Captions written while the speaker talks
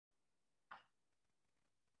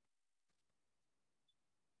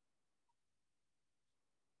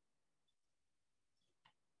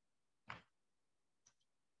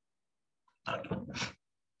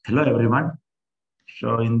Hello everyone.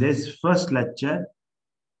 So in this first lecture,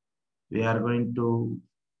 we are going to,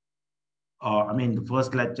 the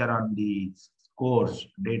first lecture on the course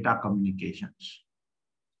data communications.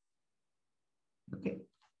 Okay.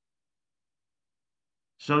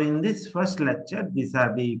 So in this first lecture, these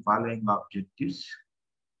are the following objectives,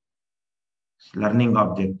 learning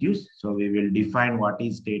objectives. So we will define what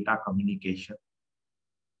is data communication.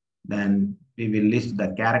 Then we will list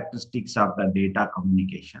the characteristics of the data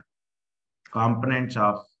communication, components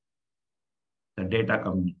of the data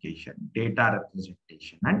communication, data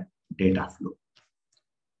representation, and data flow.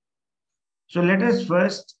 So let us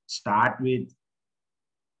first start with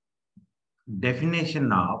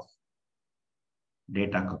definition of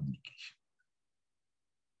data communication.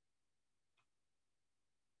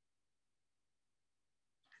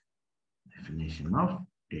 Definition of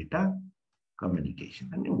data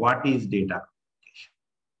communication. I mean, what is data communication?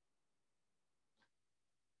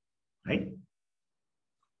 Right?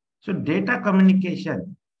 So data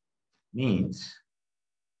communication means,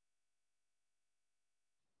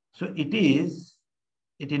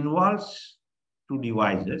 it involves two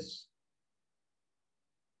devices.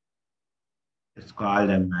 Let's call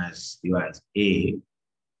them as device A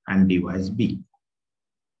and device B.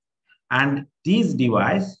 And these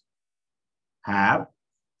devices have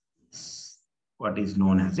what is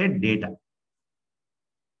known as a data,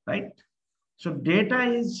 right? So data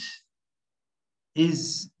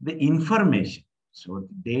is the information. So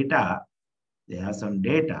data, they have some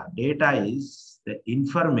data. Data is the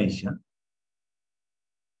information.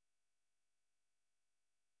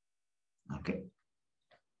 Okay.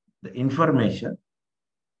 The information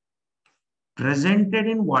presented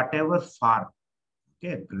in whatever form.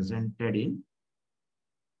 Okay, presented in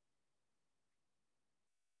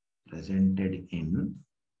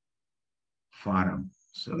form.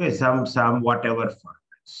 So okay, some whatever form.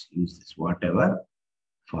 Let's use this whatever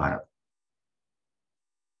form.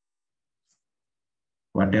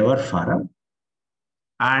 Whatever form.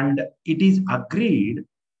 And it is agreed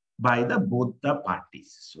by both the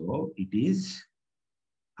parties. So it is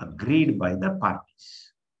agreed by the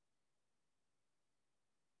parties.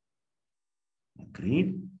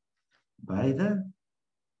 Agreed by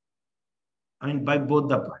by both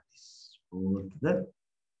the parties. Both the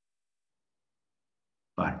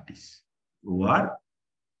parties who are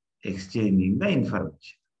exchanging the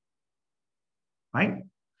information. Right?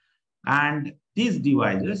 And these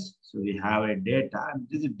devices, so we have a data, and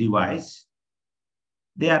this device,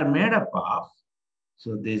 they are made up of,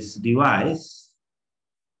 so this devices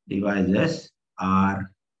are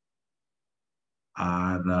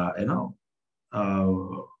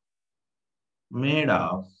made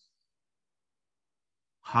of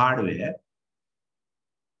hardware,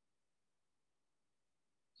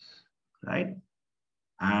 right,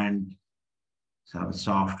 and some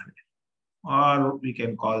software, or we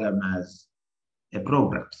can call them as a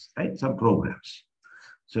programs, right? Some programs.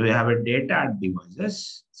 So we have a data and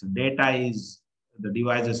devices. So data is, the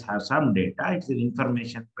devices have some data. It's an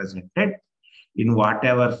information presented in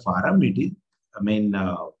whatever form it is,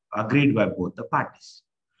 agreed by both the parties.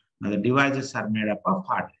 Now the devices are made up of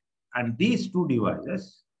hardware. And these two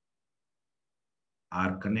devices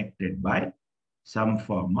are connected by some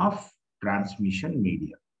form of transmission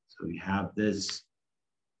media. So we have this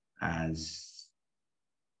as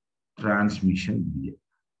transmission media.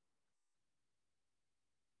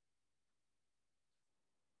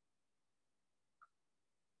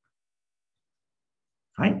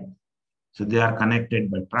 Right? So they are connected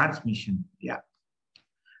by transmission media.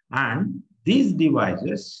 And these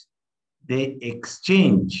devices, they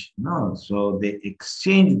exchange, so they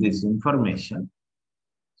exchange this information.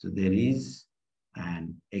 So there is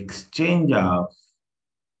an exchange of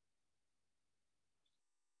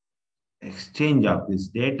this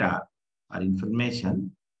data or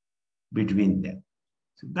information between them.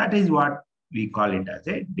 So that is what we call it as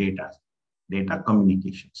a data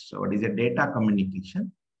communication. So what is a data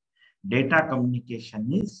communication? Data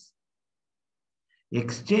communication is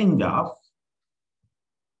exchange of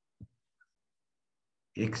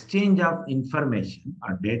information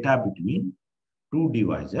or data between two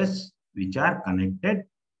devices which are connected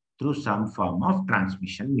through some form of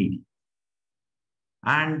transmission medium.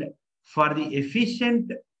 And for the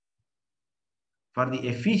efficient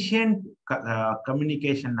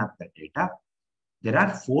communication of the data, there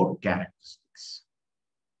are 4 characteristics.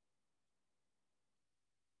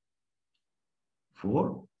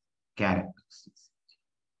 4 characteristics.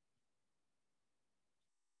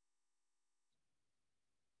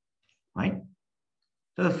 Right?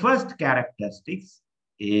 So the first characteristics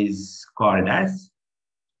is called as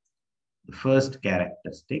The first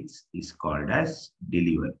characteristics is called as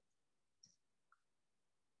delivery.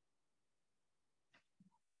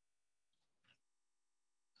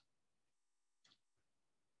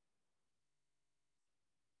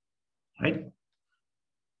 Right?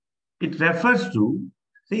 It refers to,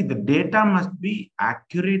 see, the data must be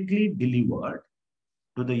accurately delivered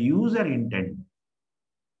to the user intended.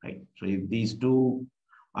 Right? So if these two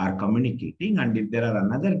are communicating and if there are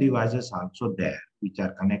another devices also there which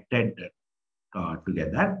are connected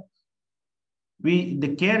together, the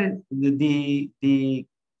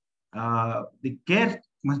care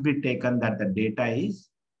must be taken that the data is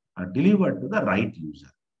delivered to the right user.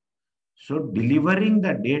 So delivering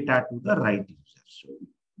the data to the right user. So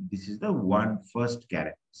this is the first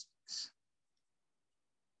characteristics.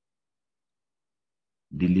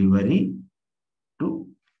 Delivery to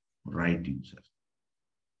right user.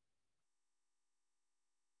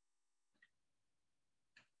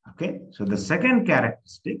 Okay, so the second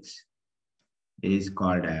characteristics is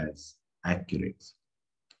called as accuracy.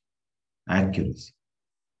 Accuracy.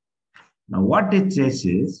 Now what it says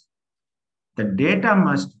is the data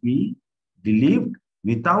must be delivered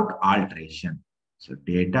without alteration. So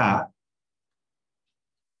data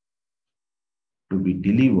to be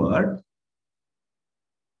delivered,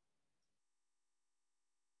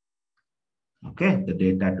 okay, the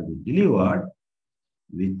data to be delivered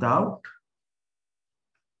without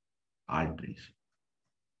alteration.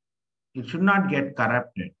 It should not get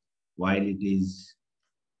corrupted while it is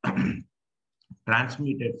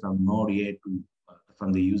transmitted from node A to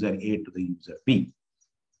from the user A to the user B.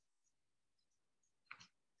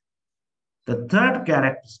 The third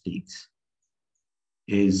characteristics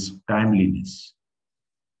is timeliness.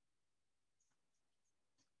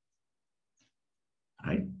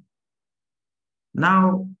 Right?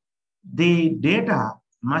 Now, the data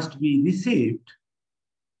must be received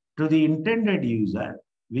to the intended user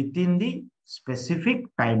within the specific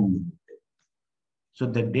time limit. So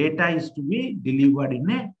the data is to be delivered in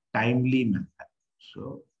a timely manner.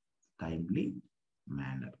 So, timely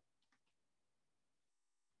manner.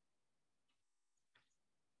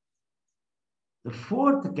 The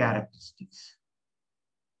fourth characteristics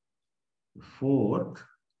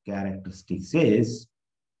is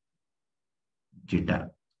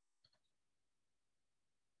jitter.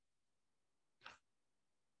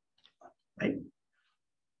 Right?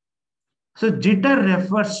 So jitter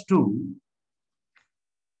refers to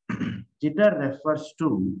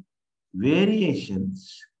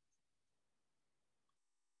variations,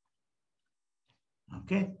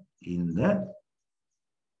 okay, in the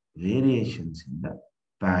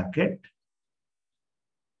packet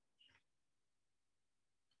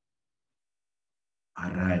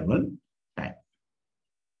arrival time.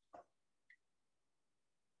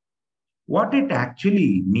 What it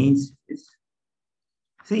actually means is,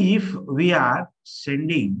 see, if we are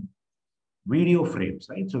sending video frames,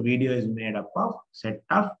 right? So video is made up of set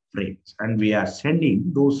of frames and we are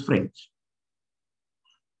sending those frames.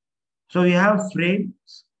 So we have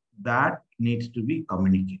frames that needs to be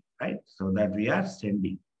communicated, right? So that we are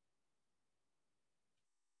sending.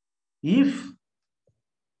 If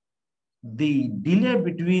the delay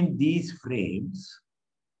between these frames,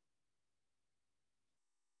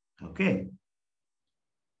 okay,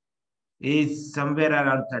 is somewhere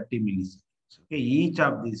around 30 milliseconds. Okay, each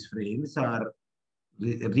of these frames are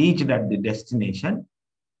reached at the destination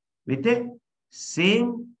with a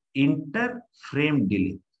same inter-frame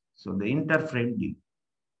delay. So the inter-frame delay.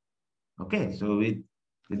 Okay, so with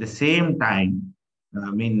the same time,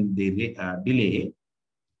 I mean the delay,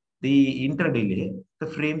 the inter-delay, the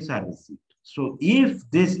frames are received. So if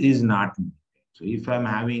this is not needed, so if I'm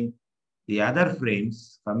having the other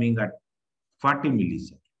frames coming at 40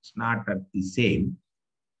 milliseconds, not at the same,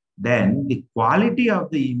 then the quality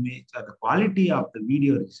of the image or the quality of the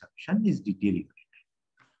video reception is deteriorated.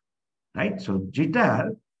 Right? So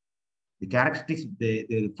jitter,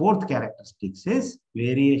 the fourth characteristics is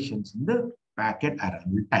variations in the packet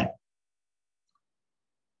arrival time.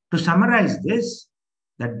 To summarize this,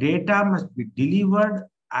 the data must be delivered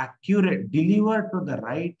to the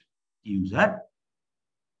right user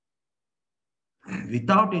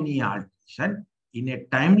without any alteration in a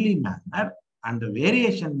timely manner, and the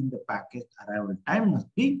variation in the packet arrival time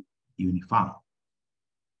must be uniform.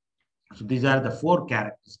 So these are the four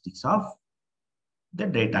characteristics of the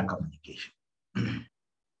data communication.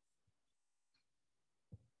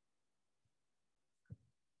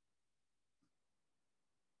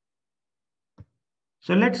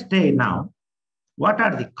 So let's say now, what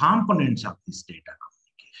are the components of this data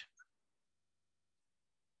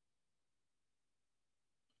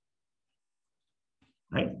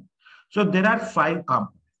communication? Right? So there are 5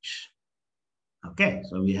 components. Okay,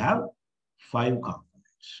 so we have 5 components.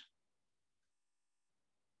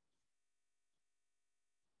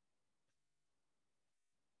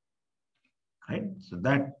 Right, so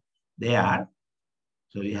that they are,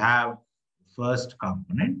 so we have first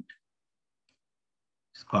component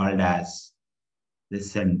is called as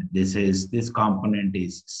this, and this component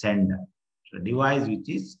is sender. So device which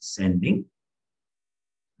is sending,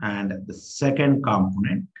 and the second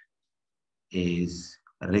component is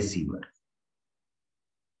receiver.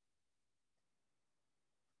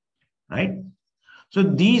 Right, so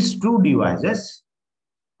these two devices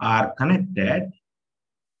are connected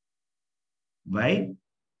by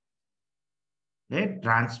a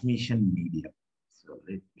transmission medium. So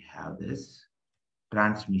let me have this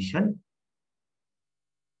transmission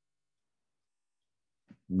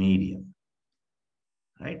medium.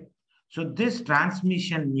 Right, so this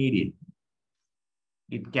transmission medium,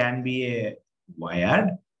 it can be a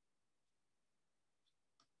wired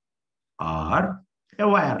or a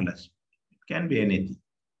wireless. It can be anything.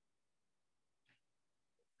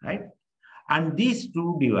 Right, and these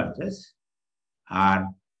two devices are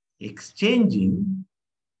exchanging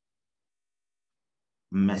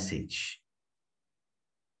message.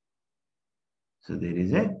 So there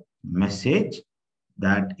is a message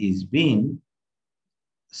that is being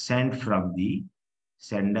sent from the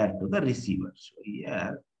sender to the receiver. So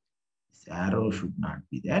here, this arrow should not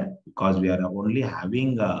be there because we are only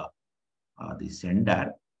having the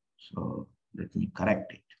sender. So let me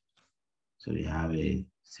correct it. So we have a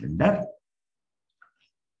sender.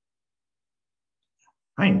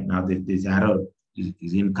 Fine. Now this arrow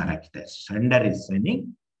is incorrect. The sender is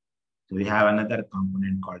sending. So we have another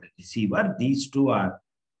component called a receiver. These two are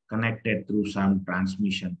connected through some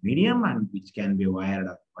transmission medium, and which can be wired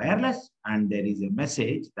or wireless. And there is a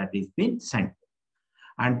message that is being sent.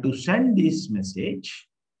 And to send this message,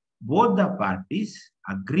 both the parties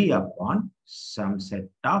agree upon some set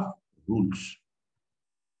of rules.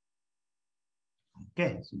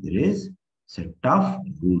 Okay, so there is set of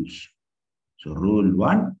rules. So rule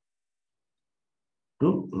 1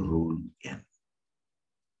 to rule n.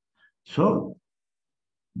 So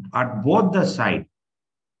at both the sides,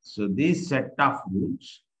 so these set of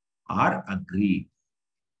rules are agreed.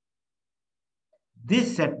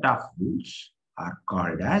 This set of rules are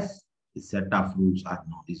called as, this set of rules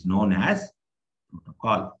is known as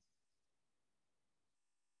protocol.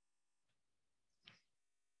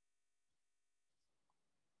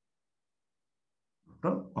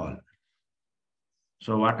 Protocol.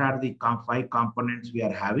 So what are the 5 components we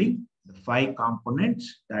are having? The 5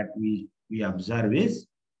 components that we observe is,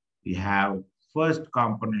 we have first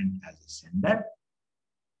component as a sender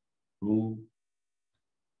who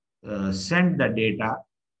send the data.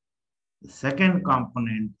 The second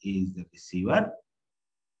component is the receiver.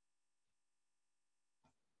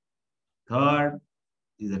 Third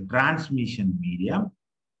is a transmission medium.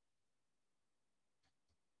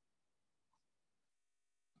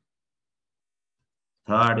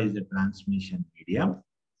 Third is the transmission medium.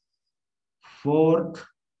 Fourth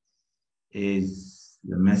is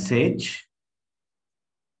the message.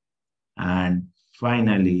 And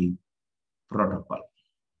finally, protocol.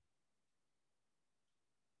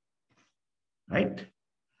 Right?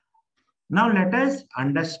 Now let us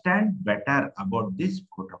understand better about this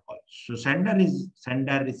protocol. So sender,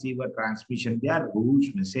 receiver, transmission, there are rules,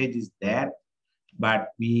 message is there, but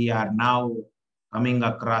we are now coming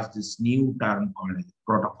across this new term called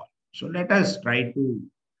protocol. So let us try to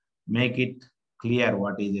make it clear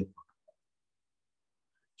what is a protocol.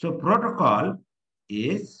 So protocol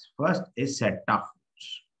is first a set of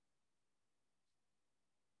rules.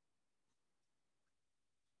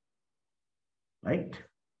 Right?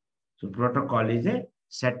 So protocol is a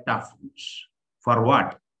set of rules. For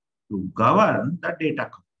what? To govern the data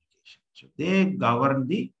communication. So they govern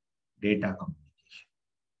the data communication.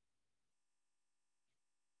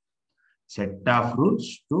 Set of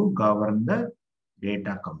rules to govern the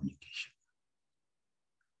data communication.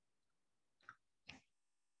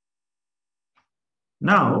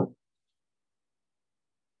 Now,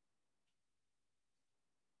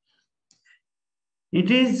 it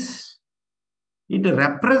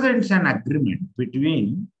represents an agreement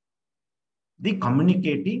between the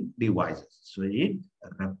communicating devices. So it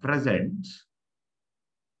represents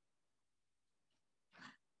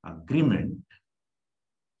agreement,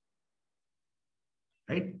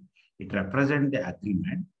 right? It represents the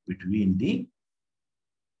agreement between the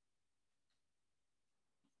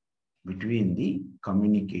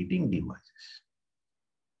communicating devices.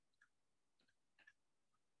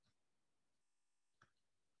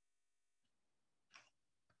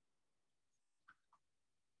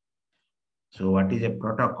 So what is a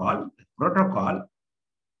protocol? A protocol,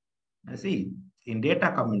 see, in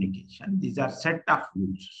data communication, these are set of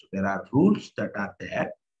rules. So there are rules that are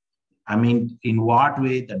there. I mean, in what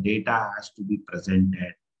way the data has to be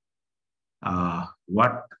presented,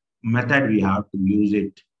 what method we have to use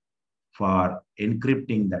it for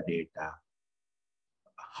encrypting the data,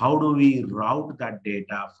 how do we route that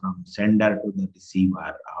data from sender to the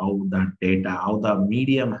receiver, how the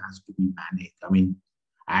medium has to be managed, I mean,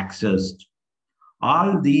 accessed.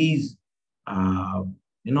 All these,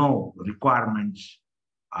 requirements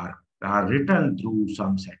are written through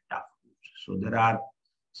some set of rules. So there are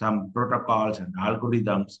some protocols and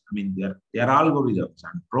algorithms. I mean, there are algorithms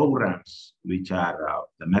and programs which are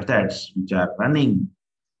the methods which are running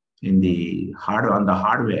in the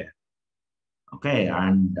hardware. Okay,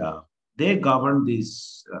 and they govern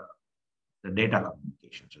this the data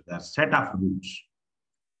communication. So there are set of rules,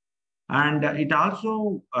 and it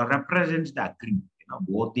also represents the agreement.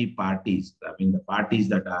 Both the parties. I mean, the parties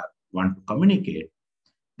that are want to communicate,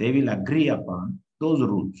 they will agree upon those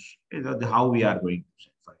rules. How we are going to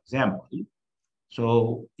set. For example,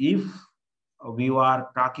 so if we are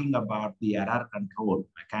talking about the error control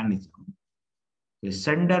mechanism, the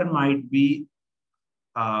sender might be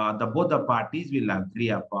both the parties will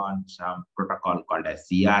agree upon some protocol called as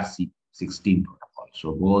CRC16 protocol.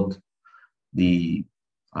 So both the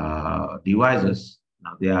devices,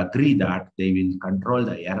 now they agree that they will control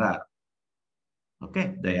the error.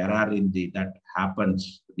 Okay, the error that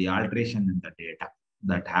happens, the alteration in the data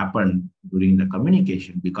that happened during the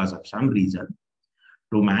communication because of some reason.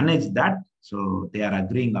 To manage that, so they are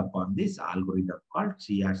agreeing upon this algorithm called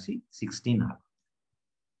CRC16 algorithm.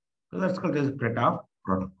 So that's called as protocol.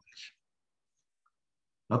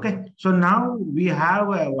 Okay, so now we have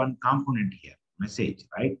one component here, message,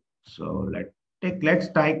 right? So let's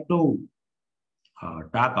try to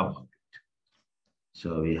talk about it.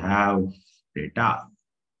 So we have data,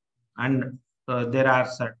 and there are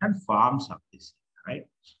certain forms of this, right?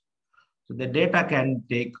 So the data can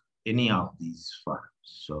take any of these forms.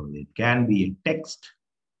 So it can be a text,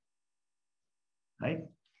 right?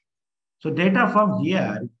 So data form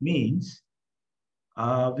here, it means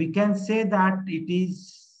we can say that it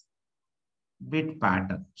is bit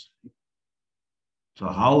patterns. So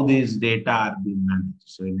how these data are being managed.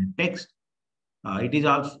 So in a text, it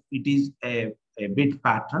is a bit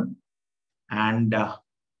pattern, and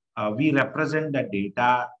we represent the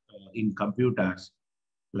data in computers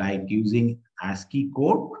like using ASCII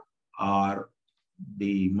code or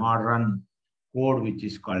the modern code which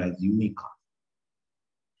is called as Unicode.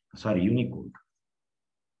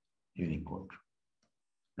 Unicode.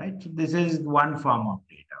 Right? So this is one form of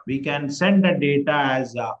data. We can send the data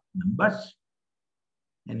as numbers.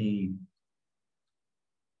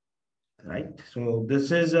 Right? So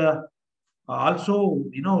this is also,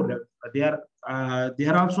 they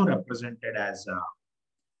are also represented as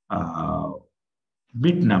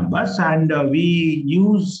bit numbers, and we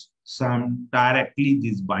use some directly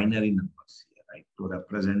these binary numbers here, right, to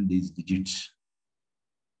represent these digits.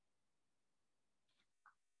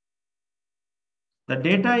 The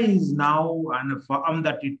data is now, and a form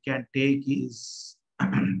that it can take is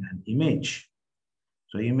an image.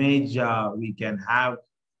 So image, we can have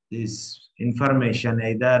this information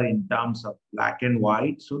either in terms of black and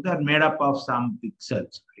white. So they're made up of some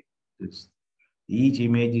pixels, right? Each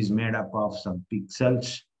image is made up of some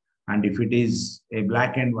pixels. And if it is a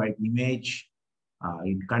black and white image,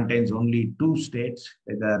 it contains only two states,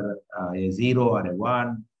 either a 0 or a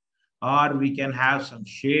 1, or we can have some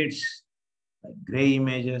shades like gray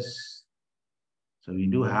images. So we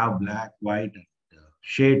do have black, white, and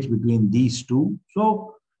shades between these two.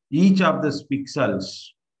 So each of these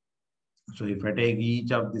pixels, so if I take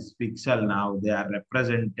each of these pixel now, they are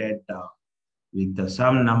represented with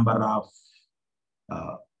some number of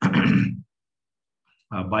uh,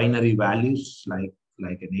 binary values, like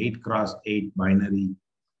an 8x8 binary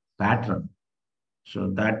pattern.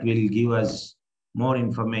 So that will give us more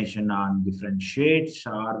information on different shades,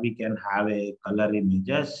 or we can have a color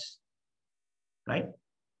images, right?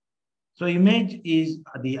 So image is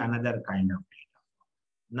the another kind of data.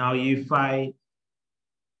 Now,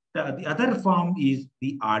 the other form is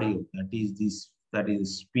the audio, that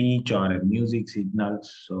is speech or a music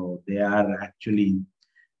signals. So they are actually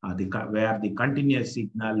where the continuous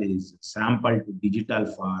signal is sampled to digital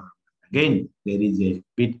form. Again, there is a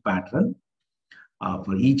bit pattern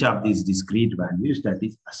for each of these discrete values that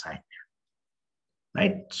is assigned,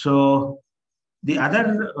 right? So the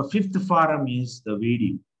other fifth form is the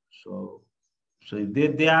video. So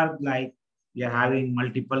they are like we are having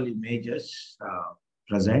multiple images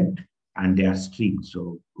present. and they are streamed.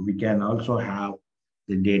 So we can also have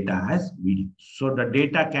the data as video. So the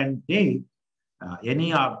data can take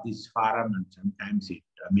any of these forum, and sometimes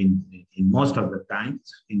in most of the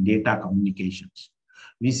times in data communications,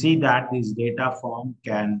 we see that this data form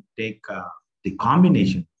can take the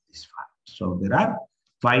combination of these forms. So there are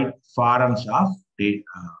 5 forms of the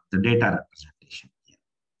data representation here.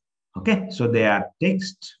 Okay, so they are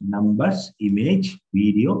text, numbers, image,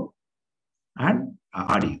 video, and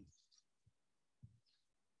audio.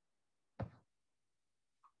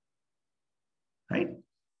 Right?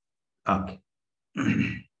 Okay.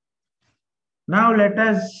 Now let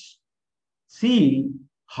us see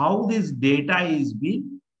how this data is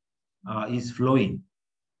flowing.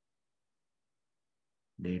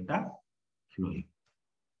 Data flowing.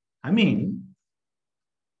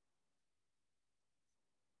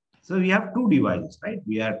 So we have 2 devices, right?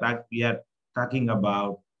 We are talking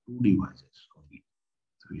about 2 devices.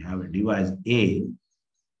 So we have a device A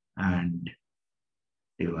and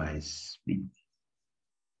device B.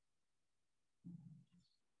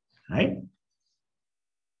 Right?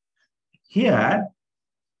 Here,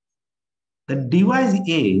 the device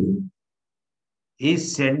A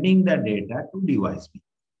is sending the data to device B.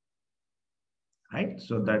 Right?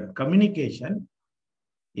 So that communication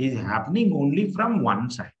is happening only from one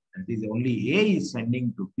side. That is, only A is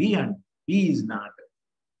sending to B and B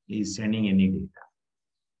is sending any data.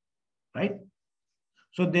 Right?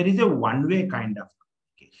 So there is a one-way kind of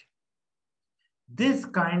communication. This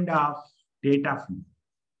kind of data flow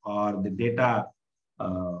or the data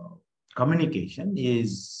communication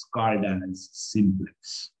is called as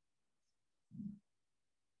simplex.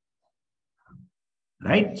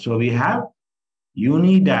 Right? So we have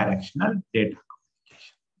unidirectional data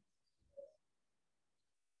communication.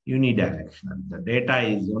 Unidirectional. The data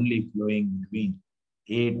is only flowing between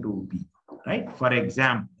A to B. Right? For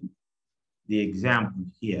example, the example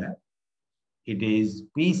here, it is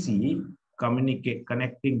PC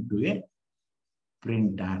connecting to a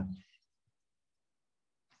printer.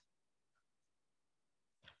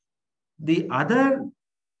 The other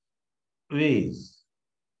ways,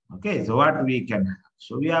 okay, so what we can have?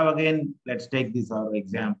 So we have again, let's take this our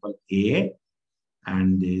example A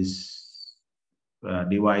and this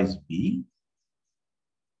device B.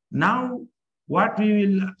 Now, what we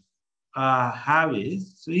will have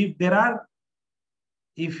is, so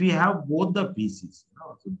if we have both the PCs,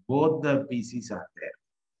 so both the PCs are there,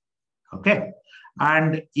 okay,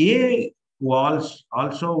 and A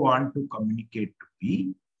also want to communicate to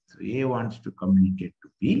B, so A wants to communicate to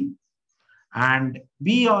B, and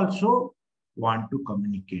B also want to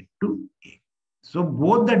communicate to A. So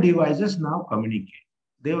both the devices now communicate.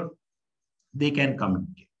 They can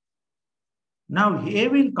communicate. Now A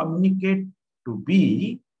will communicate to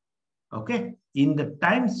B, okay, in the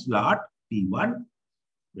time slot T1,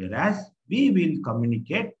 whereas B will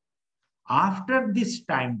communicate after this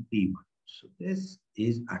time T1. So this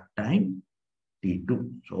is at time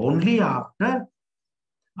T2. So only after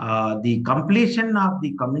the completion of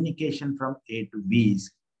the communication from A to B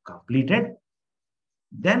is completed,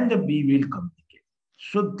 then the B will communicate.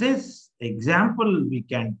 So this example we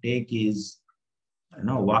can take is,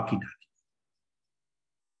 walkie-talkie.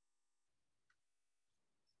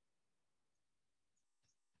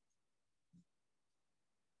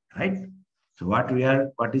 Right? So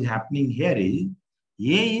what is happening here is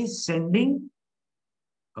A is sending,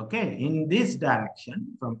 okay, in this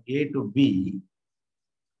direction from A to B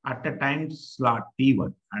at a time slot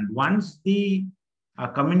T1. And once the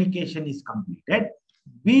communication is completed,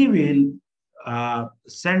 B will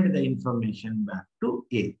send the information back to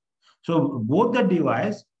A. So both the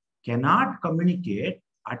device cannot communicate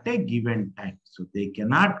at a given time. So they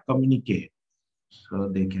cannot communicate. So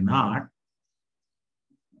they cannot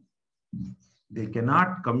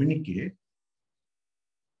communicate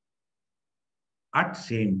at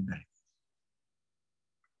same time.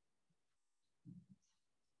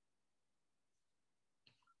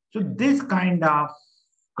 So this kind of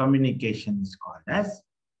communication is called as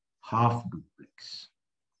half duplex.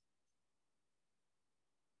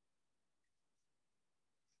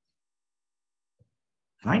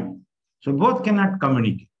 Fine. So both cannot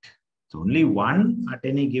communicate. So only one at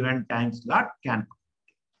any given time slot can communicate.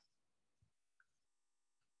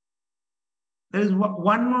 There is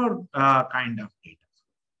one more kind of data.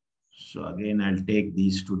 So again, I'll take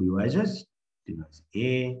these 2 devices, device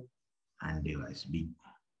A and device B.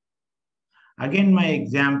 Again, my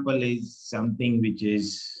example is something which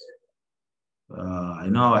is,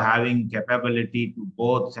 having capability to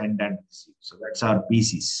both send and receive. So that's our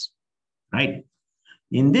PCs, right?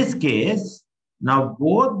 In this case, now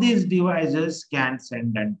both these devices can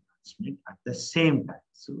send and transmit at the same time.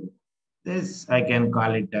 So this I can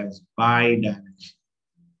call it as bidirectional.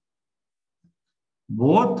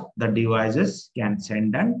 Both the devices can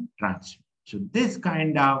send and transmit. So this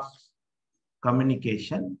kind of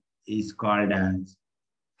communication is called as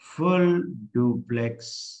full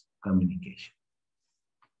duplex communication.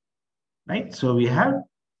 Right? So we have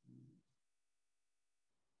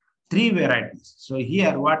three varieties. So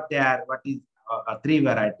here what is three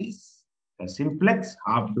varieties? The simplex,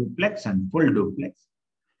 half duplex, and full duplex.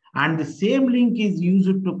 And the same link is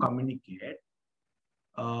used to communicate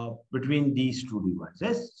between these two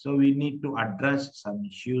devices. So we need to address some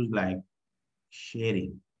issues like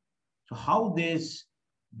sharing. So how this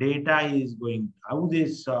data is going, how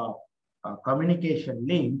this communication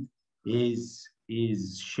link is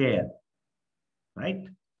shared, right?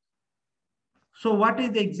 So what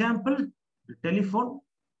is the example? The telephone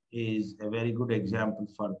is a very good example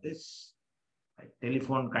for this, right?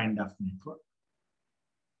 Telephone kind of network.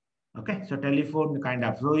 Okay, so telephone kind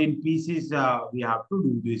of, so in pieces, we have to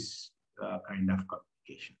do this kind of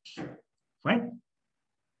communications. Fine.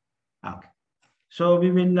 Okay. So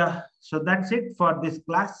we will, so that's it for this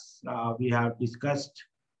class. We have discussed,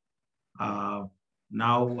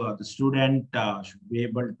 now the student should be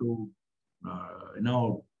able to,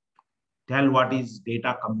 tell what is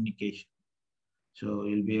data communication. So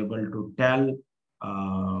you'll be able to tell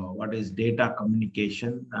what is data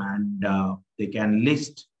communication, and they can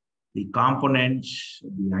list the components,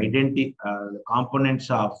 the components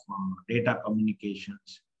of data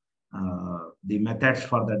communications, the methods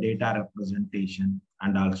for the data representation,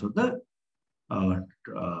 and also the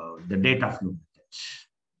data flow methods.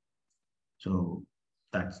 So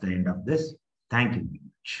that's the end of this. Thank you very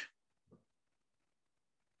much.